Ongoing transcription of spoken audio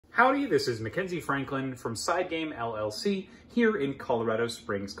Howdy, this is Mackenzie Franklin from SideGameLLC here in Colorado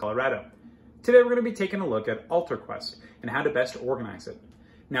Springs, Colorado. Today we're going to be taking a look at AltarQuest and how to best organize it.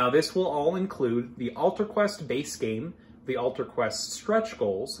 Now this will all include the AltarQuest base game, the AltarQuest stretch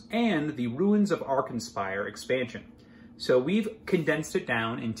goals, and the Ruins of Arkenspire expansion. So we've condensed it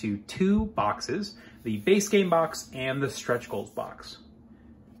down into two boxes, the base game box and the stretch goals box.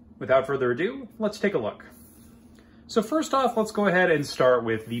 Without further ado, let's take a look. So first off, let's go ahead and start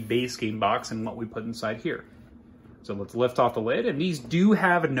with the base game box and what we put inside here. So let's lift off the lid, and these do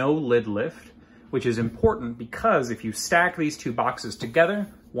have no lid lift, which is important because if you stack these two boxes together,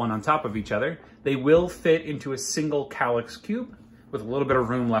 one on top of each other, they will fit into a single calyx cube with a little bit of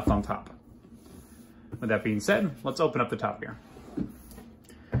room left on top. With that being said, let's open up the top here.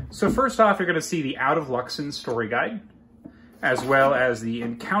 So first off, you're going to see the Out of Luxon story guide, as well as the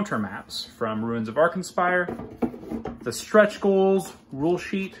encounter maps from Ruins of Arkenspire, the stretch goals rule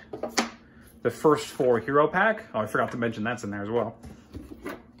sheet, the first 4 hero pack. Oh, I forgot to mention that's in there as well.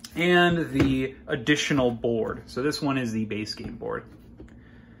 And the additional board. So this one is the base game board.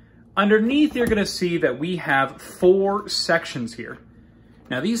 Underneath, you're going to see that we have 4 sections here.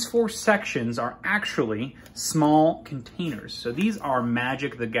 Now these 4 sections are actually small containers. So these are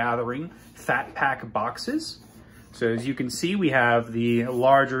Magic the Gathering Fat Pack boxes. So as you can see, we have the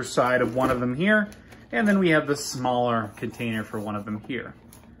larger side of one of them here, and then we have the smaller container for one of them here.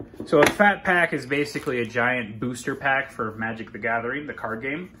 So a Fat Pack is basically a giant booster pack for Magic the Gathering, the card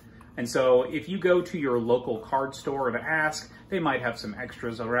game. And so if you go to your local card store and ask, they might have some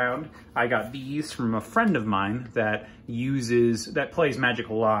extras around. I got these from a friend of mine that plays Magic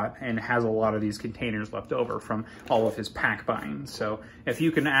a lot and has a lot of these containers left over from all of his pack buying. So if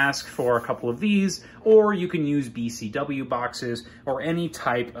you can ask for a couple of these, or you can use BCW boxes or any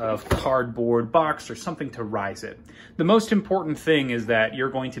type of cardboard box or something to rise it. The most important thing is that you're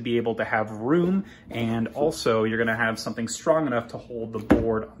going to be able to have room, and also you're going to have something strong enough to hold the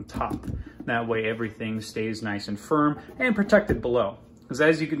board on top. That way everything stays nice and firm and protected below. Because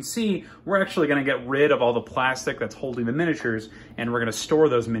as you can see, we're actually going to get rid of all the plastic that's holding the miniatures, and we're going to store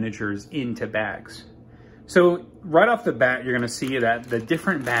those miniatures into bags. So right off the bat, you're going to see that the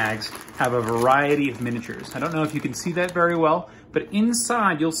different bags have a variety of miniatures. I don't know if you can see that very well, but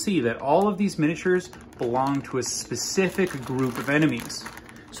inside you'll see that all of these miniatures belong to a specific group of enemies.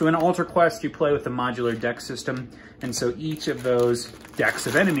 So in AltarQuest, you play with the modular deck system, and so each of those decks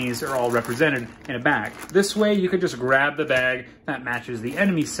of enemies are all represented in a bag. This way, you can just grab the bag that matches the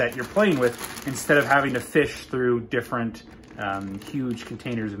enemy set you're playing with, instead of having to fish through different huge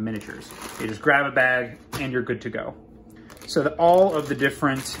containers of miniatures. You just grab a bag, and you're good to go. So that all of the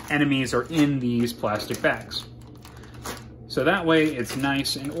different enemies are in these plastic bags. So that way, it's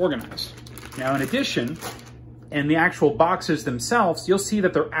nice and organized. Now, in addition, in the actual boxes themselves, you'll see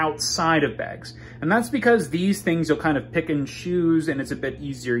that they're outside of bags. And that's because these things you'll kind of pick and choose, and it's a bit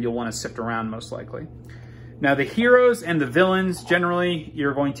easier. You'll want to sift around most likely. Now the heroes and the villains, generally,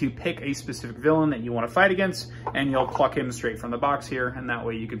 you're going to pick a specific villain that you want to fight against, and you'll pluck him straight from the box here, and that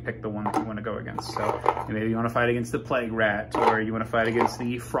way you can pick the one that you want to go against. So maybe you want to fight against the Plague Rat, or you want to fight against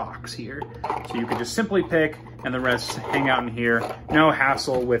the Frox here. So you can just simply pick, and the rest hang out in here. No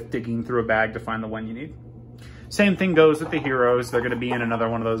hassle with digging through a bag to find the one you need. Same thing goes with the heroes. They're going to be in another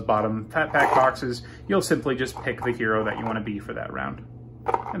one of those bottom Fat Pack boxes. You'll simply just pick the hero that you want to be for that round,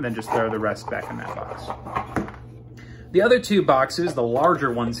 and then just throw the rest back in that box. The other 2 boxes, the larger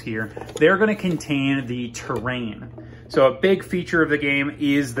ones here, they're going to contain the terrain. So a big feature of the game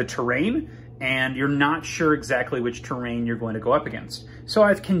is the terrain, and you're not sure exactly which terrain you're going to go up against. So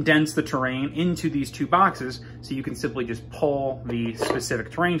I've condensed the terrain into these 2 boxes, so you can simply just pull the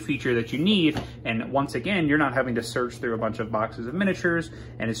specific terrain feature that you need, and once again, you're not having to search through a bunch of boxes of miniatures,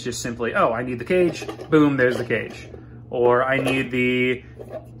 and it's just simply, oh, I need the cage, boom, there's the cage. Or I need the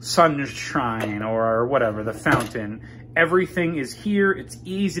sun shrine, or whatever, the fountain. Everything is here, it's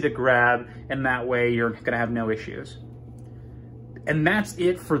easy to grab, and that way you're gonna have no issues. And that's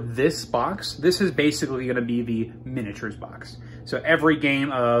it for this box. This is basically going to be the miniatures box. So every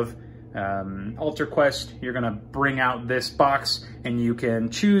game of AltarQuest, you're going to bring out this box, and you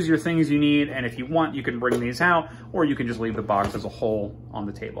can choose your things you need, and if you want, you can bring these out, or you can just leave the box as a whole on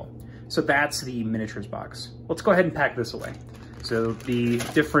the table. So that's the miniatures box. Let's go ahead and pack this away. So the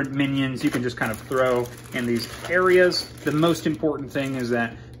different minions you can just kind of throw in these areas. The most important thing is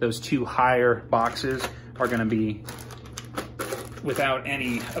that those 2 higher boxes are going to be without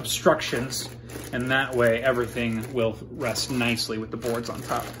any obstructions, and that way everything will rest nicely with the boards on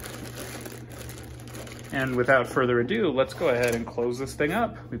top. And without further ado, let's go ahead and close this thing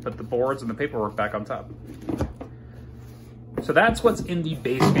up. We put the boards and the paperwork back on top. So So that's what's in the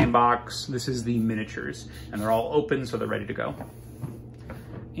base game box. This is the miniatures, and they're all open, so they're ready to go.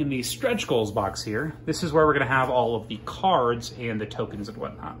 In the stretch goals box here, this is where we're gonna have all of the cards and the tokens and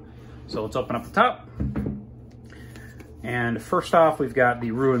whatnot. So let's open up the top. And first off, we've got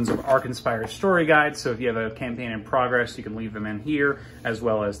the Ruins of Arkenspire story guide. So if you have a campaign in progress, you can leave them in here, as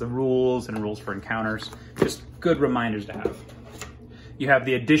well as the rules and rules for encounters. Just good reminders to have. You have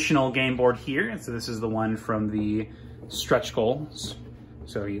the additional game board here. And so this is the one from the stretch goals.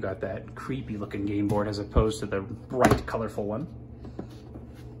 So you got that creepy looking game board as opposed to the bright, colorful one.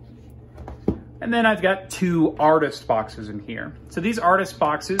 And then I've got 2 artist boxes in here. So these artist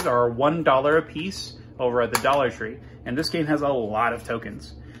boxes are $1 a piece over at the Dollar Tree. And this game has a lot of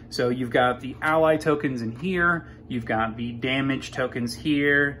tokens. So you've got the ally tokens in here. You've got the damage tokens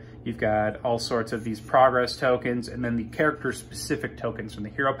here. You've got all sorts of these progress tokens, and then the character specific tokens from the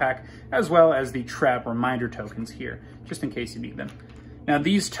hero pack, as well as the trap reminder tokens here, just in case you need them. Now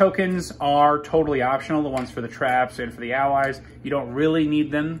these tokens are totally optional, the ones for the traps and for the allies. You don't really need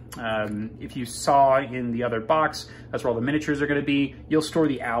them. If you saw in the other box, that's where all the miniatures are gonna be. You'll store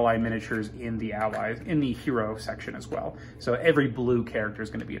the ally miniatures in the allies, in the hero section as well. So every blue character is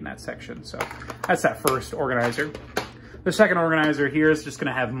gonna be in that section. So that's that first organizer. The second organizer here is just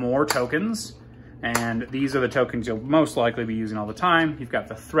gonna have more tokens. And these are the tokens you'll most likely be using all the time. You've got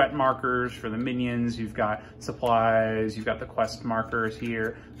the threat markers for the minions, you've got supplies, you've got the quest markers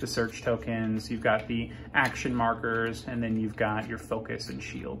here, the search tokens, you've got the action markers, and then you've got your focus and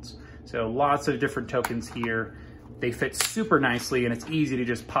shields. So lots of different tokens here. They fit super nicely, and it's easy to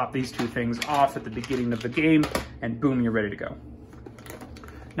just pop these 2 things off at the beginning of the game, and boom, you're ready to go.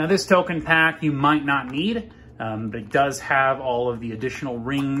 Now this token pack you might not need, but it does have all of the additional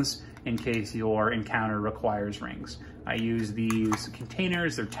rings in case your encounter requires rings. I use these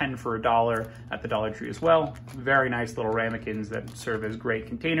containers. They're 10 for $1 at the Dollar Tree as well. Very nice little ramekins that serve as great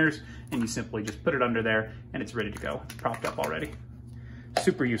containers, and you simply just put it under there and it's ready to go. It's propped up already.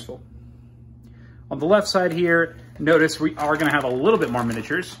 Super useful. On the left side here, notice we are gonna have a little bit more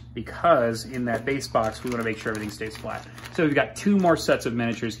miniatures because in that base box, we wanna make sure everything stays flat. So we've got 2 more sets of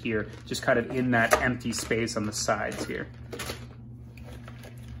miniatures here, just kind of in that empty space on the sides here.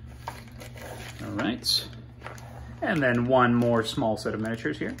 All right, and then 1 more small set of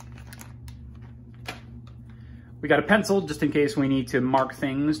miniatures here. We got a pencil just in case we need to mark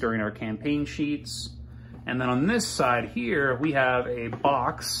things during our campaign sheets. And then on this side here, we have a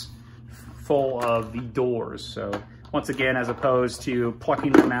box full of the doors. So once again, as opposed to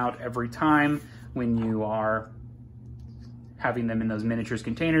plucking them out every time when you are having them in those miniatures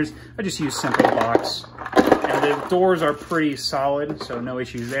containers, I just use simple box. And the doors are pretty solid, so no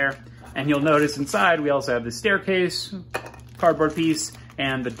issues there. And you'll notice inside, we also have the staircase, cardboard piece,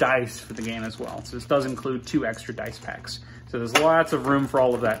 and the dice for the game as well. So this does include 2 extra dice packs. So there's lots of room for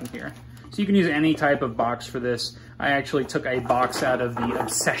all of that in here. So you can use any type of box for this. I actually took a box out of the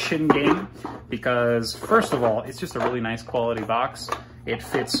Obsession game because, first of all, it's just a really nice quality box. It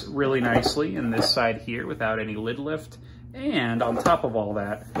fits really nicely in this side here without any lid lift. And on top of all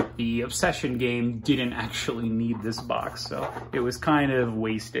that, the Obsession game didn't actually need this box, so it was kind of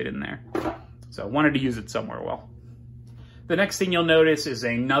wasted in there. So I wanted to use it somewhere well. The next thing you'll notice is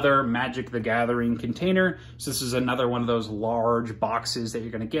another Magic the Gathering container. So this is another one of those large boxes that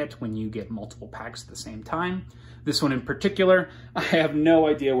you're gonna get when you get multiple packs at the same time. This one in particular, I have no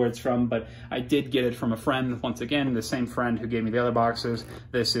idea where it's from, but I did get it from a friend. Once again, the same friend who gave me the other boxes.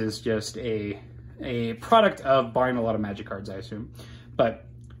 This is just a product of buying a lot of Magic cards, I assume. But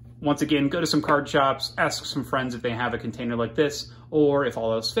once again, go to some card shops, ask some friends if they have a container like this, or if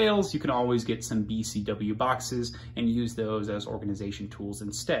all else fails, you can always get some BCW boxes and use those as organization tools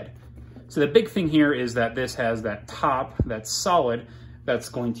instead. So the big thing here is that this has that top that's solid that's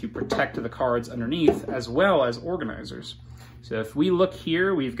going to protect the cards underneath as well as organizers. So if we look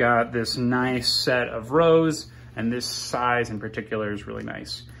here, we've got this nice set of rows, and this size in particular is really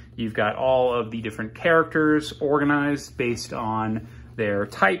nice. You've got all of the different characters organized based on their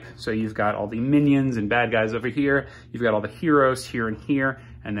type. So you've got all the minions and bad guys over here. You've got all the heroes here and here.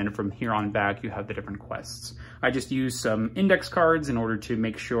 And then from here on back, you have the different quests. I just use some index cards in order to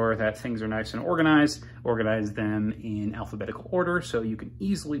make sure that things are nice and organized. Organize them in alphabetical order so you can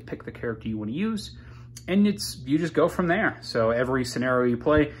easily pick the character you want to use. And you just go from there. So every scenario you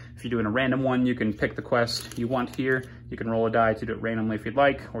play, if you're doing a random one, you can pick the quest you want here. You can roll a die to do it randomly if you'd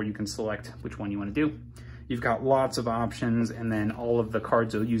like, or you can select which one you want to do. you've got lots of options, and then all of the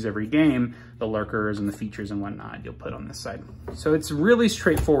cards you'll use every game, the lurkers and the features and whatnot, you'll put on this side. So it's a really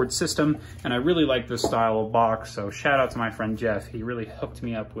straightforward system, and I really like this style of box. So shout out to my friend Jeff. He really hooked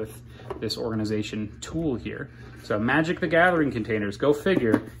me up with this organization tool here. So Magic the Gathering containers, go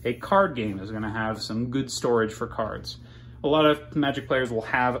figure, a card game is gonna have some good storage for cards. A lot of Magic players will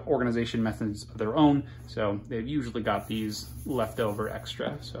have organization methods of their own, so they've usually got these leftover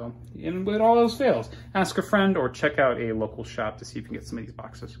extra. So, and when all else fails, ask a friend or check out a local shop to see if you can get some of these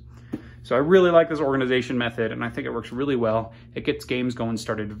boxes. So I really like this organization method, and I think it works really well. It gets games going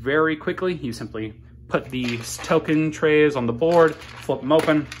started very quickly. You simply put these token trays on the board, flip them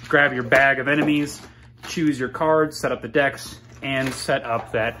open, grab your bag of enemies, choose your cards, set up the decks, and set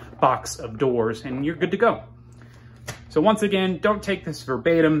up that box of doors, and you're good to go. So once again, don't take this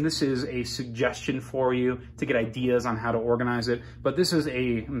verbatim. This is a suggestion for you to get ideas on how to organize it, but this is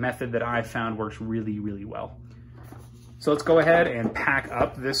a method that I found works really, really well. So let's go ahead and pack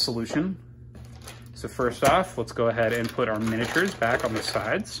up this solution. So first off, let's go ahead and put our miniatures back on the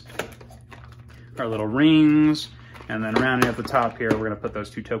sides, our little rings, and then rounding at the top here, we're gonna put those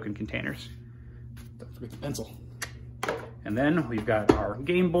 2 token containers. Don't forget the pencil. And then we've got our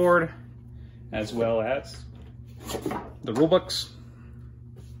game board, as well as the rule books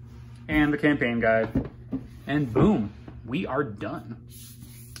and the campaign guide, and boom, we are done.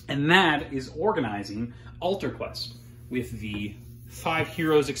 And that is organizing Altar Quest with the 5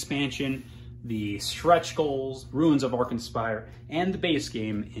 Heroes expansion, the stretch goals, Ruins of Arkenspire, and the base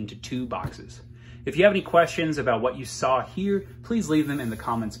game into 2 boxes. If you have any questions about what you saw here, please leave them in the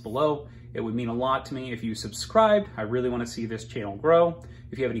comments below. It would mean a lot to me if you subscribed. I really want to see this channel grow.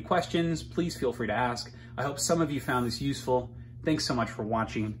 If you have any questions, please feel free to ask. I hope some of you found this useful. Thanks so much for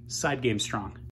watching. Side Game Strong.